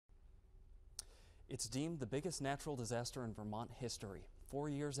It's deemed the biggest natural disaster in Vermont history. 4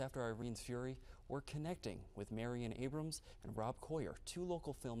 years after Irene's fury, we're connecting with Marion Abrams and Rob Coyer, two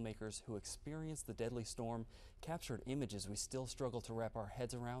local filmmakers who experienced the deadly storm, captured images we still struggle to wrap our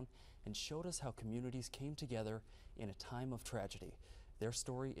heads around, and showed us how communities came together in a time of tragedy. Their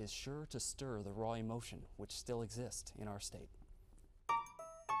story is sure to stir the raw emotion which still exists in our state.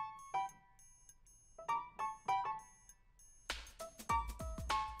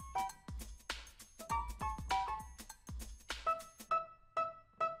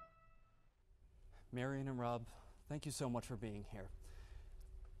 Marion and Rob, thank you so much for being here.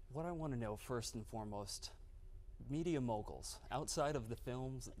 What I want to know first and foremost, media moguls, outside of the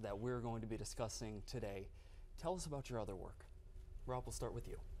films that we're going to be discussing today, tell us about your other work. Rob, we'll start with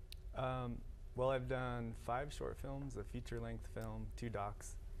you. Well, I've done 5 short films, a feature-length film, 2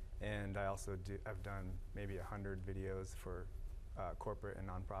 docs, and I've done maybe 100 videos for corporate and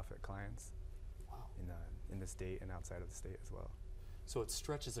nonprofit clients. Wow. In the state and outside of the state as well. So it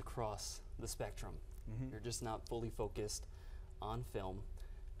stretches across the spectrum. Mm-hmm. You're just not fully focused on film.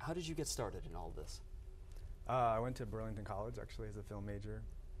 How did you get started in all of this? I went to Burlington College actually as a film major,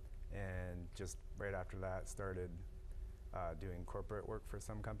 and just right after that started doing corporate work for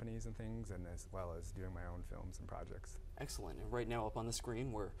some companies and things, and as well as doing my own films and projects. Excellent. And right now up on the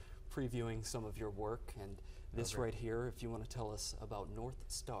screen we're previewing some of your work, and this right here, if you want to tell us about North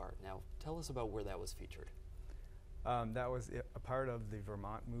Star. Now tell us about where that was featured. That was a part of the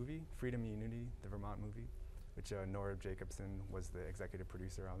Vermont movie, Freedom and Unity, the Vermont movie, which Nora Jacobson was the executive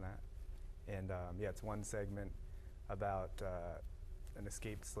producer on that. And yeah, it's one segment about an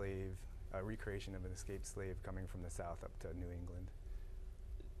escaped slave, a recreation of an escaped slave coming from the South up to New England.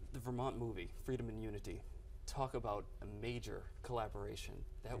 The Vermont movie, Freedom and Unity, talk about a major collaboration.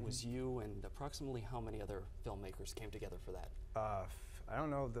 That Mm-hmm. was you and approximately how many other filmmakers came together for that? I don't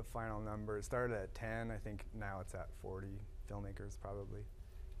know the final number. It started at 10. I think now it's at 40 filmmakers probably.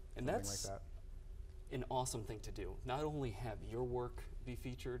 And Something that's like that. An awesome thing to do. Not only have your work be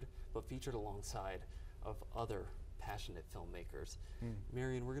featured, but featured alongside of other passionate filmmakers.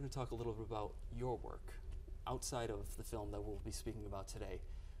 Marion, we're going to talk a little bit about your work outside of the film that we'll be speaking about today.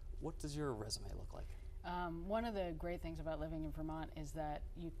 What does your resume look like? One of the great things about living in Vermont is that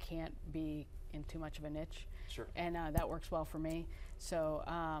you can't be in too much of a niche. Sure. And that works well for me. So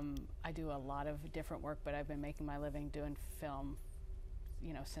I do a lot of different work, but I've been making my living doing film,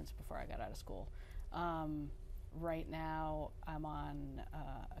 since before I got out of school. Right now I'm on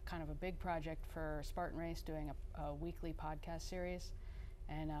a kind of a big project for Spartan Race, doing a weekly podcast series.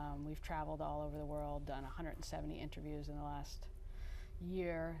 And we've traveled all over the world, done 170 interviews in the last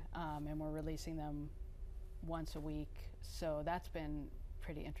year, and we're releasing them once a week. So that's been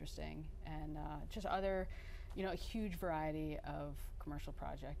pretty interesting. And just other, a huge variety of commercial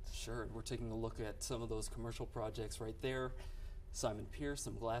projects. Sure, we're taking a look at some of those commercial projects right there. Simon Pierce,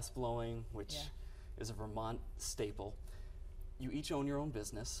 some glass blowing, which is a Vermont staple. You each own your own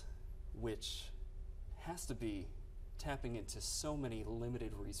business, which has to be tapping into so many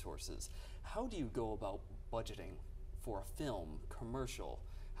limited resources. How do you go about budgeting for a film, commercial?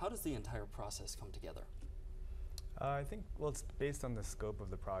 How does the entire process come together? I think, well, it's based on the scope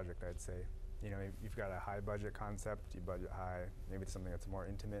of the project, I'd say. You've got a high budget concept, you budget high. Maybe it's something that's more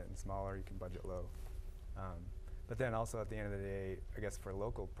intimate and smaller, you can budget low. But then also at the end of the day, I guess for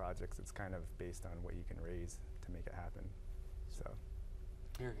local projects, it's kind of based on what you can raise to make it happen. So.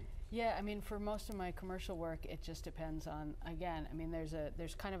 Marion. Yeah, I mean, for most of my commercial work, it just depends on, again, I mean,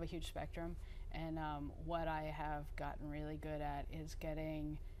 there's kind of a huge spectrum, and what I have gotten really good at is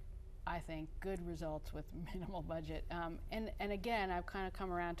getting, I think, good results with minimal budget. And again, I've kind of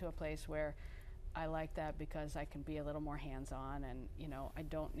come around to a place where I like that because I can be a little more hands-on, and I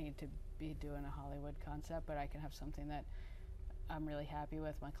don't need to be doing a Hollywood concept, but I can have something that I'm really happy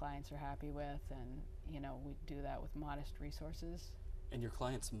with, my clients are happy with, and we do that with modest resources. And your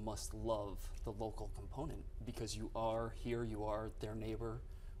clients must love the local component because you are here, you are their neighbor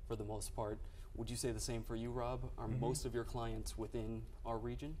for the most part. Would you say the same for you, Rob? Are most of your clients within our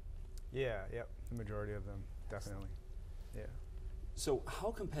region? Yeah, yep, the majority of them, definitely. Yeah. So how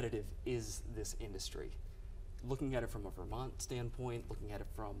competitive is this industry? Looking at it from a Vermont standpoint, looking at it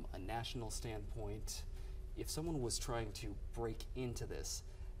from a national standpoint, if someone was trying to break into this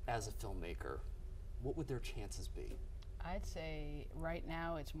as a filmmaker, what would their chances be? I'd say right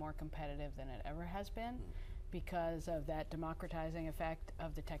now it's more competitive than it ever has been because of that democratizing effect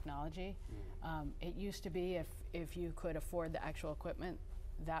of the technology. It used to be if you could afford the actual equipment,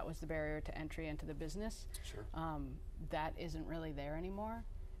 that was the barrier to entry into the business. Sure. That isn't really there anymore.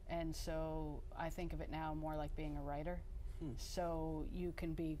 And so I think of it now more like being a writer. So you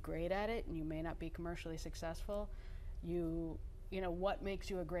can be great at it and you may not be commercially successful. You know, what makes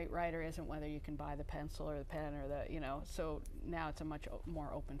you a great writer isn't whether you can buy the pencil or the pen or the, so now it's a much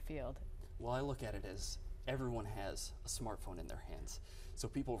more open field. Well, I look at it as everyone has a smartphone in their hands. So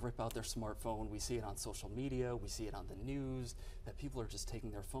people rip out their smartphone. We see it on social media. We see it on the news, that people are just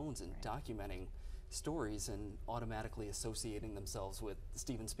taking their phones and documenting stories and automatically associating themselves with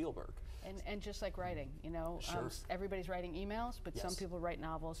Steven Spielberg. And just like writing, Sure. Everybody's writing emails, but Yes. some people write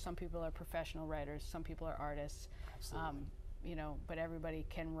novels, some people are professional writers, some people are artists. Absolutely. But everybody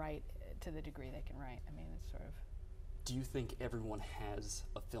can write to the degree they can write. I mean, it's sort of. Do you think everyone has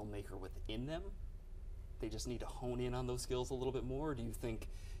a filmmaker within them? They just need to hone in on those skills a little bit more, or do you think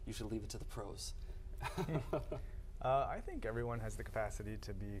you should leave it to the pros? I think everyone has the capacity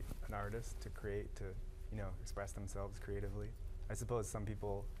to be an artist, to create, to express themselves creatively. I suppose some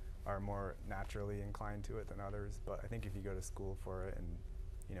people are more naturally inclined to it than others, but I think if you go to school for it and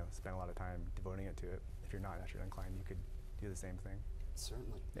spend a lot of time devoting it to it, if you're not naturally inclined, you could do the same thing.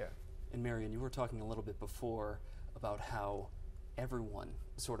 Certainly. Yeah. And Marion, you were talking a little bit before about how everyone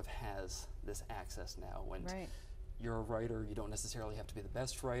sort of has this access now. And Right. you're a writer, you don't necessarily have to be the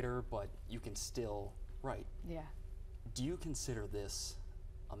best writer, but you can still write. Yeah. Do you consider this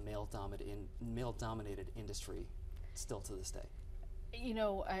a male-dominated industry still to this day?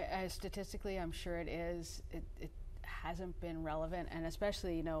 Statistically, I'm sure it is. It hasn't been relevant, and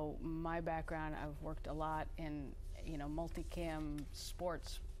especially, my background, I've worked a lot in, multicam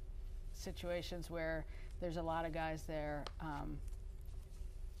sports situations where there's a lot of guys there.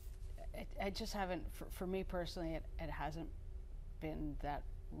 I just haven't, for me personally, it hasn't been that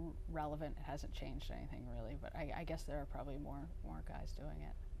relevant. It hasn't changed anything really, but I guess there are probably more guys doing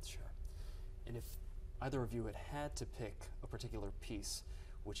it. Sure. And if either of you had to pick a particular piece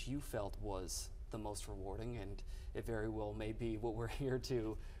which you felt was the most rewarding, and it very well may be what we're here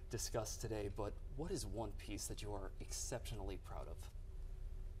to discuss today, but what is one piece that you are exceptionally proud of?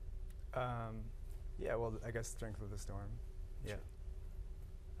 Yeah, well, I guess Strength of the Storm. Yeah.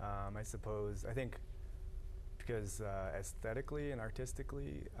 I think because aesthetically and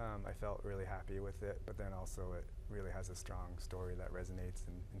artistically, I felt really happy with it, but then also it really has a strong story that resonates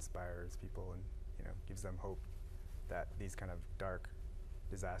and inspires people and, gives them hope that these kind of dark,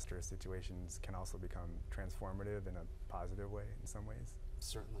 disastrous situations can also become transformative in a positive way in some ways.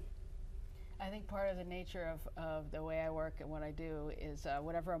 Certainly. I think part of the nature of the way I work and what I do is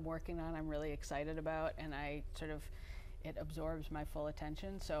whatever I'm working on, I'm really excited about, and it absorbs my full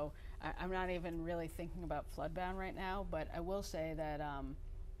attention. So I'm not even really thinking about Floodbound right now, but I will say that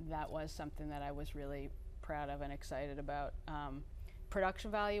that was something that I was really proud of and excited about.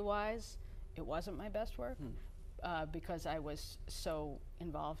 Production value-wise, it wasn't my best work because I was so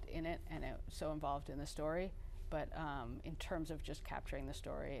involved in it and so involved in the story. But in terms of just capturing the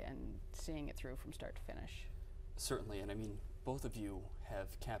story and seeing it through from start to finish. Certainly, and I mean, both of you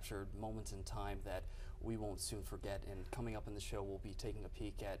have captured moments in time that we won't soon forget, and coming up in the show, we'll be taking a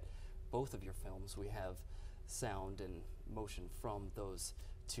peek at both of your films. We have sound and motion from those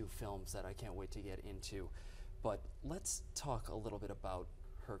two films that I can't wait to get into. But let's talk a little bit about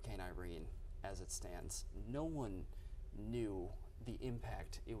Hurricane Irene as it stands. No one knew the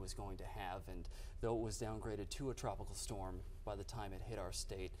impact it was going to have, and though it was downgraded to a tropical storm by the time it hit our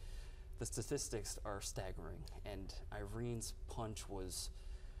state, the statistics are staggering, and Irene's punch was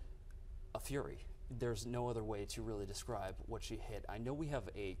a fury. There's no other way to really describe what she hit. I know we have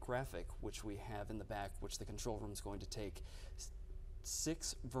a graphic which we have in the back, which the control room is going to take.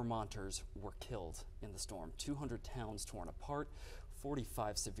 6 Vermonters were killed in the storm, 200 towns torn apart,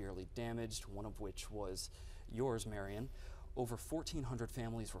 45 severely damaged, one of which was yours, Marion. Over 1,400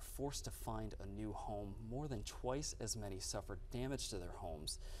 families were forced to find a new home. More than twice as many suffered damage to their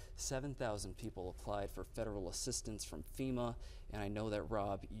homes. 7,000 people applied for federal assistance from FEMA, and I know that,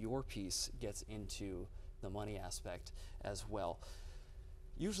 Rob, your piece gets into the money aspect as well.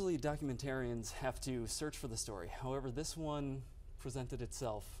 Usually documentarians have to search for the story. However, this one presented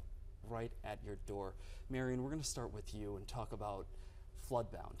itself right at your door. Marion, we're going to start with you and talk about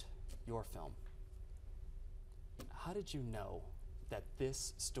Floodbound, your film. How did you know that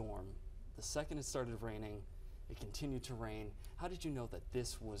this storm, the second it started raining, it continued to rain, how did you know that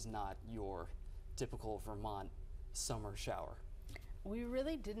this was not your typical Vermont summer shower? We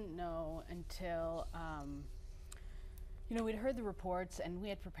really didn't know until, we'd heard the reports and we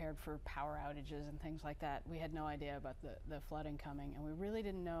had prepared for power outages and things like that. We had no idea about the flooding coming, and we really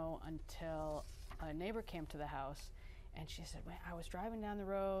didn't know until a neighbor came to the house and she said, "Well, I was driving down the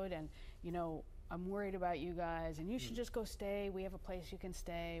road and, I'm worried about you guys, and you should just go stay. We have a place you can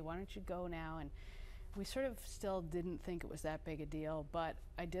stay. Why don't you go now?" And we sort of still didn't think it was that big a deal, but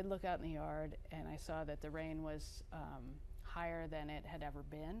I did look out in the yard and I saw that the rain was higher than it had ever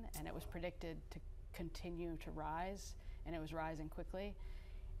been, and it was predicted to continue to rise, and it was rising quickly.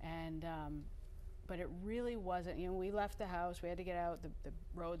 And but it really wasn't, you know, we left the house, we had to get out, the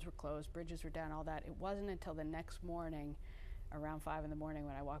roads were closed, bridges were down, all that. It wasn't until the next morning, around 5 in the morning,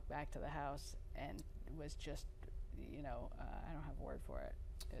 when I walked back to the house, and it was just, you know, I don't have a word for it.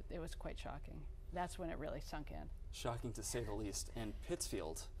 It was quite shocking. That's when it really sunk in. Shocking to say the least. And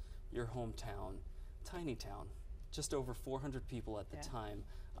Pittsfield, your hometown, tiny town, just over 400 people at the time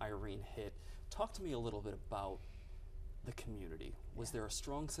Irene hit. Talk to me a little bit about the community. Was there a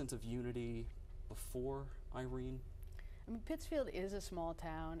strong sense of unity before Irene? I mean, Pittsfield is a small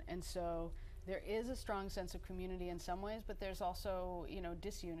town, and so there is a strong sense of community in some ways, but there's also, you know,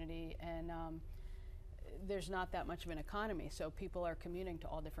 disunity, and there's not that much of an economy, so people are commuting to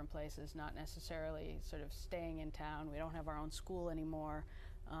all different places, not necessarily sort of staying in town. We don't have our own school anymore,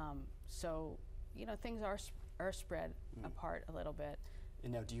 so, you know, things are spread apart a little bit.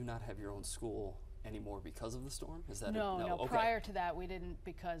 And now, do you not have your own school anymore because of the storm? Is that no? Okay. Prior to that, we didn't,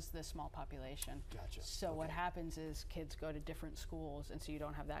 because the small population. Gotcha. So what happens is kids go to different schools, and so you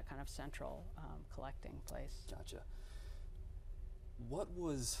don't have that kind of central collecting place. Gotcha. What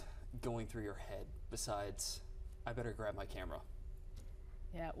was going through your head besides, I better grab my camera?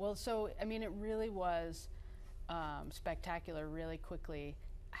 Yeah, well, so, I mean, it really was spectacular really quickly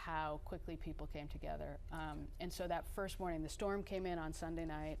how quickly people came together. And so that first morning, the storm came in on Sunday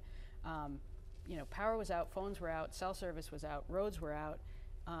night. You know, power was out, phones were out, cell service was out, roads were out,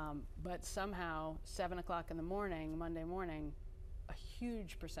 but somehow 7 o'clock in the morning, Monday morning, a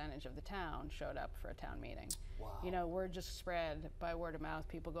huge percentage of the town showed up for a town meeting. Wow. You know, word just spread by word of mouth,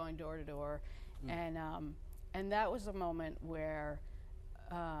 people going door to door, and that was a moment where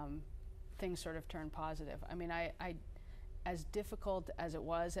things sort of turned positive. I mean, I as difficult as it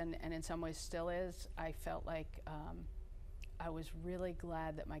was, and in some ways still is, I felt like I was really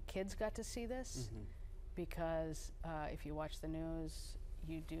glad that my kids got to see this, because if you watch the news,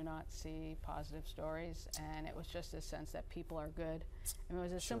 you do not see positive stories, and it was just a sense that people are good. I mean, it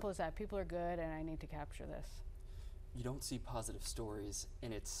was as simple as that. People are good, and I need to capture this. You don't see positive stories,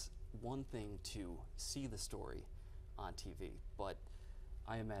 and it's one thing to see the story on TV, but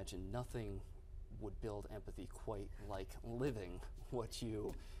I imagine nothing would build empathy quite like living what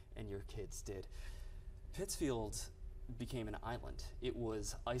you and your kids did. Pittsfield became an island. It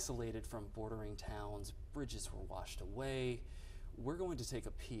was isolated from bordering towns, bridges were washed away. We're going to take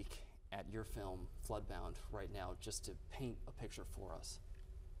a peek at your film, Floodbound, right now, just to paint a picture for us.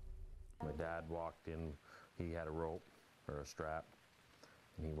 My dad walked in, he had a rope or a strap,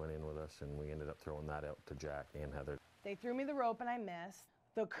 and he went in with us, and we ended up throwing that out to Jack and Heather. They threw me the rope and I missed.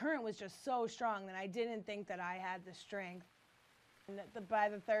 The current was just so strong that I didn't think that I had the strength. And by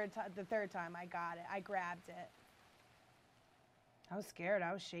the third time I got it, I grabbed it. I was scared,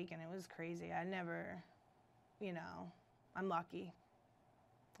 I was shaking, it was crazy. I never, you know, I'm lucky.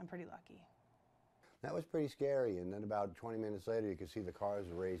 I'm pretty lucky. That was pretty scary, and then about 20 minutes later you could see the cars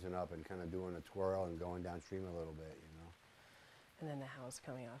raising up and kind of doing a twirl and going downstream a little bit, you know. And then the house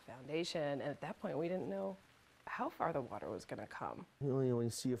coming off foundation, and at that point we didn't know how far the water was going to come. You know, when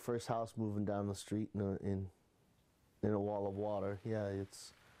you see your first house moving down the street in a wall of water, yeah,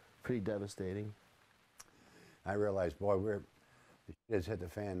 it's pretty devastating. I realized, boy, the shit has hit the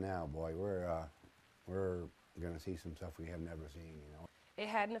fan now, boy. We're going to see some stuff we have never seen, you know. It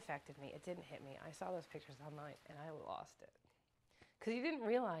hadn't affected me. It didn't hit me. I saw those pictures online, and I lost it. Because you didn't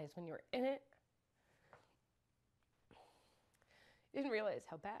realize when you were in it, you didn't realize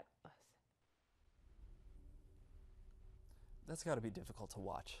how bad it was. That's got to be difficult to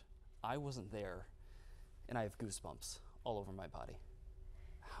watch. I wasn't there, and I have goosebumps all over my body.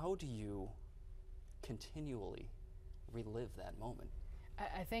 How do you continually relive that moment?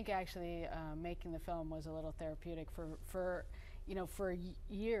 I think actually making the film was a little therapeutic. For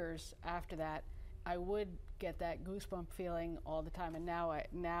years after that, I would get that goosebump feeling all the time, and now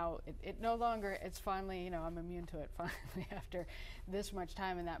it no longer. It's finally, you know, I'm immune to it finally after this much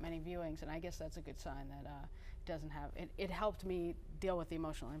time and that many viewings, and I guess that's a good sign that doesn't have it. It helped me deal with the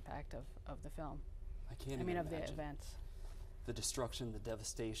emotional impact of the film. I mean, of the events. The destruction, the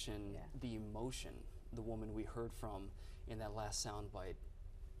devastation, the emotion. The woman we heard from in that last soundbite,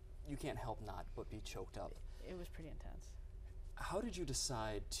 you can't help not but be choked up. It was pretty intense. How did you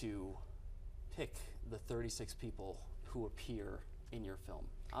decide to pick the 36 people who appear in your film?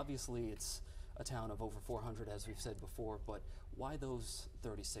 Obviously, it's a town of over 400, as we've said before, but why those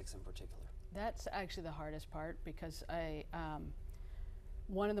 36 in particular? That's actually the hardest part, because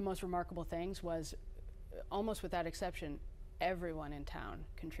one of the most remarkable things was almost without exception, everyone in town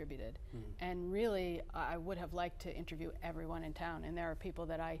contributed. And really, I would have liked to interview everyone in town, and there are people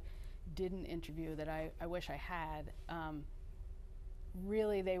that I didn't interview that I wish I had.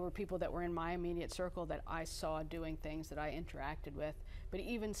 Really, they were people that were in my immediate circle that I saw doing things that I interacted with, but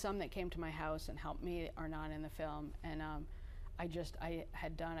even some that came to my house and helped me are not in the film. And I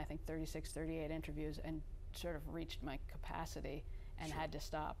had done, I think, 36, 38 interviews and sort of reached my capacity and had to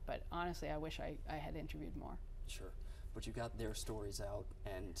stop. But honestly, I wish I had interviewed more. Sure. But you got their stories out,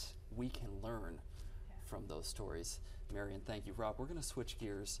 and we can learn from those stories. Marion, thank you. Rob, we're going to switch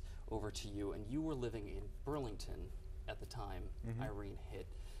gears over to you, and you were living in Burlington at the time Irene hit,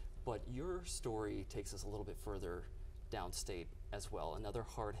 but your story takes us a little bit further downstate as well, another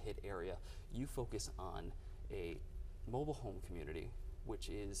hard-hit area. You focus on a mobile home community, which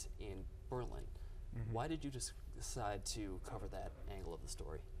is in Berlin. Why did you decide to cover that angle of the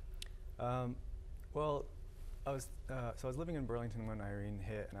story? Well, I was living in Burlington when Irene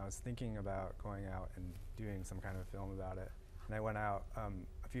hit, and I was thinking about going out and doing some kind of film about it. And I went out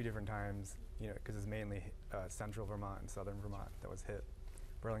a few different times, you know, because it's mainly central Vermont and southern Vermont that was hit.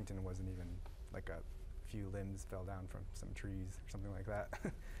 Burlington wasn't even, like, a few limbs fell down from some trees or something like that,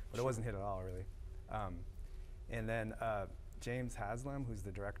 but it wasn't hit at all, really. And then James Haslam, who's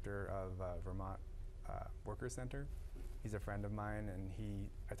the director of Vermont Workers Center, he's a friend of mine, and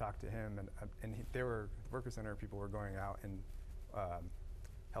I talked to him, and the Workers Center people were going out and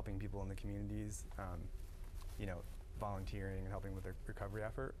helping people in the communities, you know, volunteering and helping with their recovery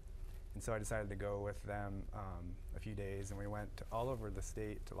effort. And so I decided to go with them a few days, and we went all over the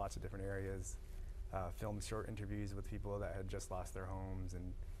state to lots of different areas, filmed short interviews with people that had just lost their homes,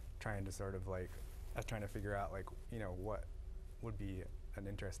 and trying to sort of trying to figure out, like, you know, what would be an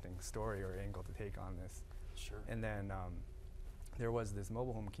interesting story or angle to take on this. Sure. And then there was this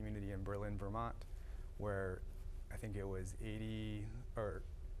mobile home community in Berlin, Vermont, where I think it was 80 or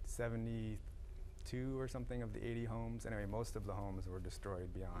 72 or something of the 80 homes. Anyway, most of the homes were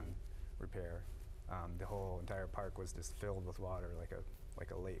destroyed beyond repair. The whole entire park was just filled with water,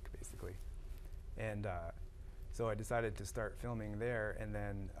 like a lake, basically. And so I decided to start filming there, and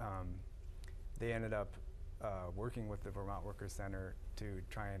then they ended up working with the Vermont Workers Center to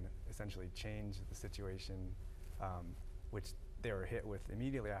try and essentially change the situation, which they were hit with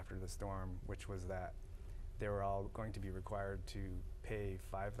immediately after the storm, which was that they were all going to be required to pay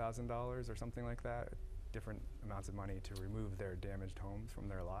 $5,000 or something like that, different amounts of money, to remove their damaged homes from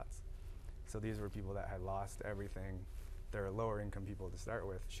their lots. So these were people that had lost everything. They're lower income people to start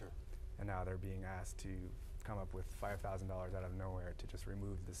with. Sure. And now they're being asked to come up with $5,000 out of nowhere to just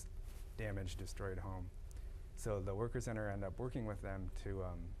remove this damaged, destroyed home. So the Workers Center ended up working with them to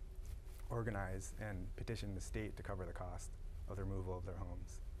organize and petition the state to cover the cost of the removal of their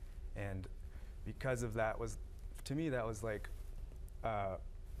homes. And because of that, to me, that was like a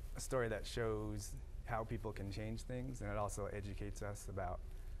story that shows how people can change things, and it also educates us about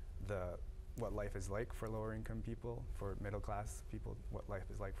what life is like for lower income people, for middle class people, what life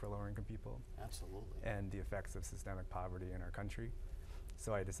is like for lower income people. Absolutely. And the effects of systemic poverty in our country.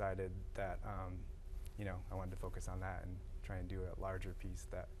 So I decided that you know, I wanted to focus on that and try and do a larger piece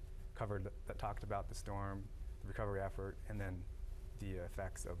that talked about the storm, the recovery effort, and then the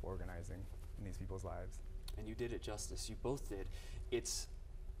effects of organizing in these people's lives. And you did it justice. You both did. It's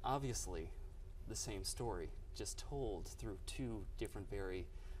obviously the same story, just told through two different very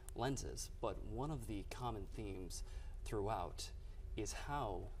lenses, but one of the common themes throughout is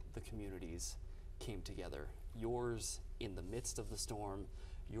how the communities came together. Yours in the midst of the storm,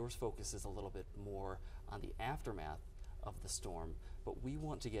 yours focuses a little bit more on the aftermath of the storm, but we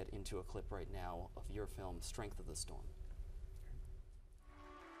want to get into a clip right now of your film, Strength of the Storm.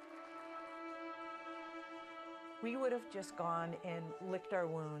 We would have just gone and licked our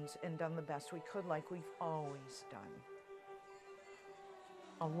wounds and done the best we could, like we've always done,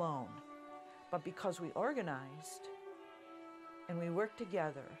 alone. But because we organized and we worked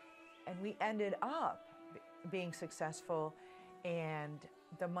together and we ended up being successful, and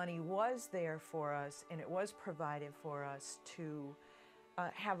the money was there for us and it was provided for us to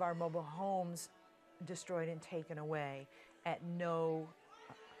have our mobile homes destroyed and taken away at no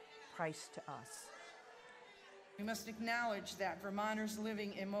price to us. We must acknowledge that Vermonters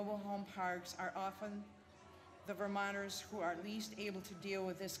living in mobile home parks are often the Vermonters who are least able to deal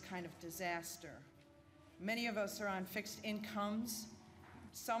with this kind of disaster. Many of us are on fixed incomes.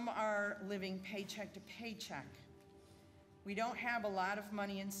 Some are living paycheck to paycheck. We don't have a lot of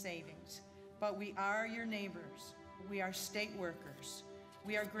money in savings, but we are your neighbors. We are state workers.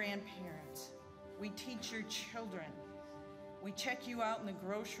 We are grandparents. We teach your children. We check you out in the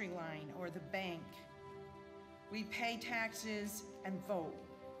grocery line or the bank. We pay taxes and vote.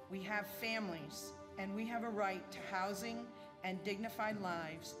 We have families, and we have a right to housing and dignified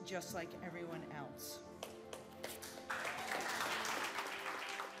lives just like everyone else.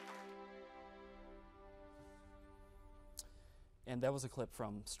 And that was a clip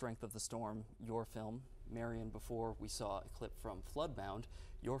from Strength of the Storm, your film. Marion, before we saw a clip from Floodbound,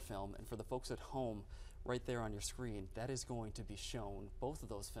 your film. And for the folks at home, right there on your screen, that is going to be shown, both of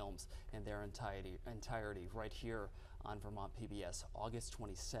those films in their entirety right here on Vermont PBS, August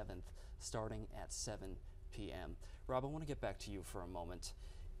 27th, starting at 7 p.m. Rob, I want to get back to you for a moment.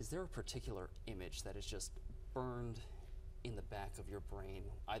 Is there a particular image that is just burned in the back of your brain,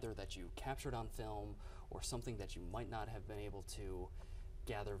 either that you captured on film or something that you might not have been able to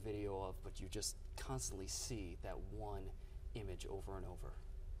gather video of, but you just constantly see that one image over and over?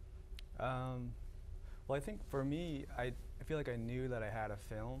 Well, I think for me, I feel like I knew that I had a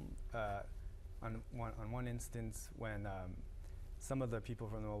film on one instance when some of the people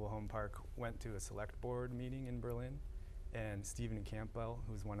from the mobile home park went to a select board meeting in Berlin, and Stephen Campbell,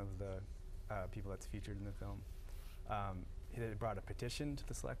 who's one of the people that's featured in the film, he had brought a petition to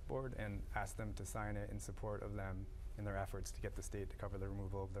the select board and asked them to sign it in support of them in their efforts to get the state to cover the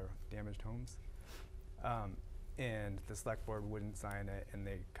removal of their damaged homes. And the select board wouldn't sign it, and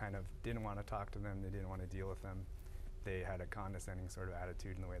they kind of didn't want to talk to them, they didn't want to deal with them. They had a condescending sort of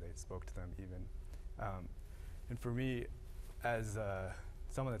attitude in the way they spoke to them even. And for me, as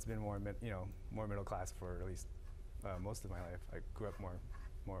someone that's been more middle class for at least most of my life, I grew up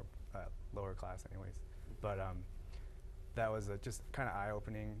more lower class anyways, but that was just kind of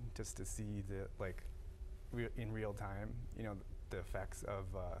eye-opening just to see in real time, the effects of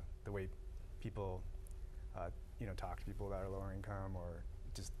the way people talk to people that are lower income or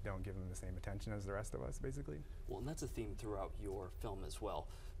just don't give them the same attention as the rest of us, basically. Well, and that's a theme throughout your film as well.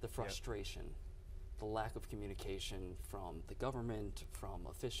 The frustration, the lack of communication from the government, from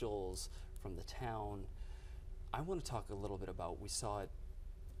officials, from the town. I want to talk a little bit about, we saw it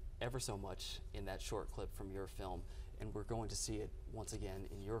ever so much in that short clip from your film, and we're going to see it once again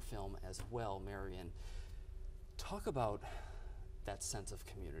in your film as well, Marion. Talk about that sense of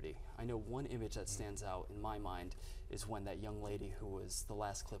community. I know one image that stands out in my mind is when that young lady who was the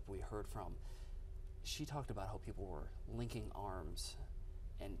last clip we heard from, she talked about how people were linking arms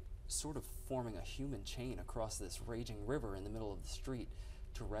and sort of forming a human chain across this raging river in the middle of the street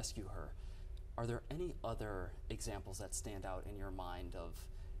to rescue her. Are there any other examples that stand out in your mind of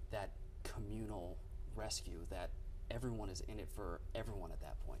that communal rescue, that everyone is in it for everyone at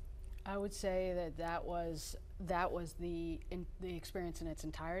that point? I would say that was the experience in its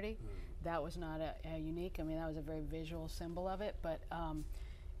entirety. That was not a unique. I mean, that was a very visual symbol of it. But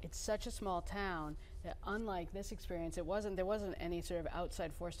it's such a small town that, unlike this experience, there wasn't any sort of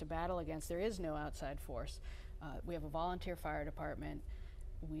outside force to battle against. There is no outside force. We have a volunteer fire department.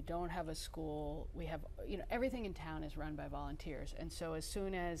 We don't have a school. We have, everything in town is run by volunteers. And so as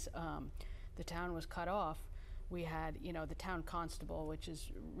soon as the town was cut off, we had, the town constable, which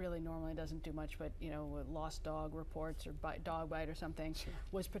is really normally doesn't do much, but, lost dog reports or dog bite or something,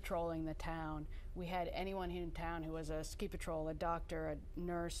 was patrolling the town. We had anyone in town who was a ski patrol, a doctor, a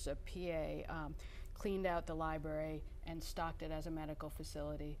nurse, a PA, cleaned out the library and stocked it as a medical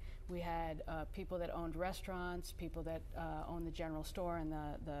facility. We had people that owned restaurants, people that owned the general store and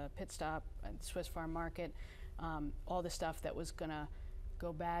the pit stop and Swiss Farm Market, all the stuff that was gonna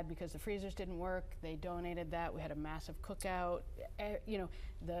go bad because the freezers didn't work. They donated that. We had a massive cookout.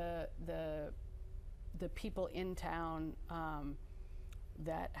 The people in town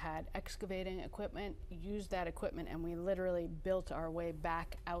that had excavating equipment used that equipment, and we literally built our way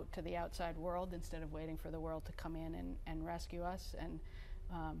back out to the outside world instead of waiting for the world to come in and rescue us. And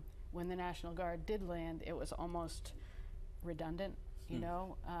when the National Guard did land, it was almost redundant.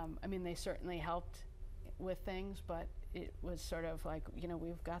 I mean, they certainly helped with things, but it was sort of like,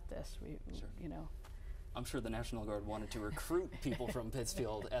 we've got this. I'm sure the National Guard wanted to recruit people from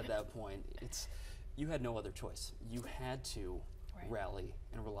Pittsfield at that point. You had no other choice. You had to rally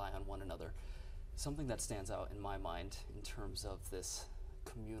and rely on one another. Something that stands out in my mind in terms of this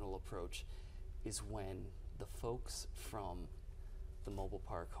communal approach is when the folks from the mobile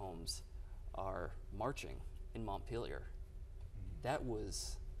park homes are marching in Montpelier. That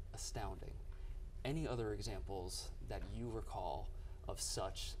was astounding. Any other examples that you recall of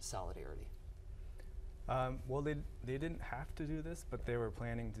such solidarity? Well, they didn't have to do this, but they were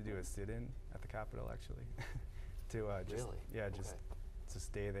planning to do a sit-in at the Capitol, actually, to just to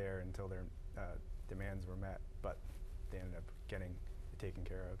stay there until their demands were met. But they ended up getting it taken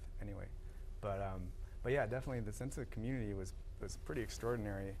care of anyway. But yeah, definitely the sense of community was pretty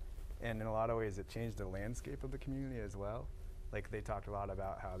extraordinary. And in a lot of ways, it changed the landscape of the community as well. Like, they talked a lot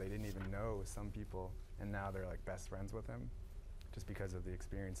about how they didn't even know some people, and now they're like best friends with him, just because of the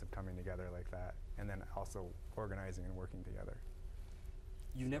experience of coming together like that, and then also organizing and working together.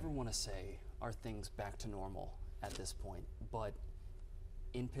 You never want to say, are things back to normal at this point? But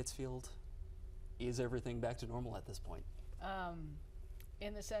in Pittsfield, is everything back to normal at this point?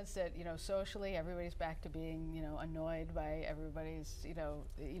 In the sense that, you know, socially everybody's back to being, you know, annoyed by everybody's,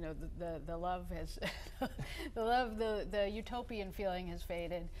 the love has, the utopian feeling has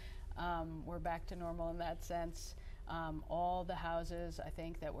faded. We're back to normal in that sense. All the houses, I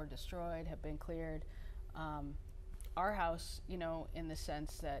think, that were destroyed have been cleared. Our house, you know, in the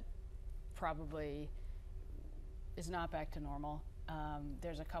sense that probably is not back to normal.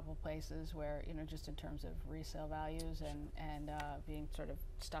 There's a couple places where, you know, just in terms of resale values and being sort of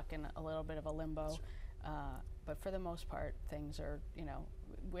stuck in a little bit of a limbo. But for the most part, things are, you know,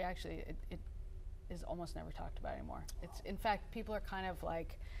 we actually, it is almost never talked about anymore. It's, in fact, people are kind of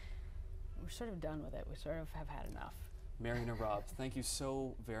like, we're sort of done with it. We sort of have had enough. Marion and Rob, thank you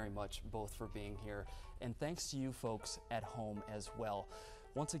so very much both for being here. And thanks to you folks at home as well.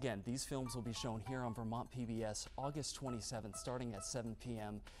 Once again, these films will be shown here on Vermont PBS August 27th, starting at 7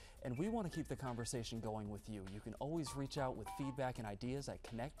 p.m. And we want to keep the conversation going with you. You can always reach out with feedback and ideas at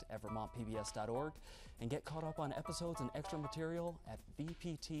connect@vermontpbs.org and get caught up on episodes and extra material at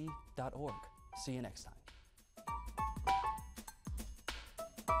vpt.org. See you next time.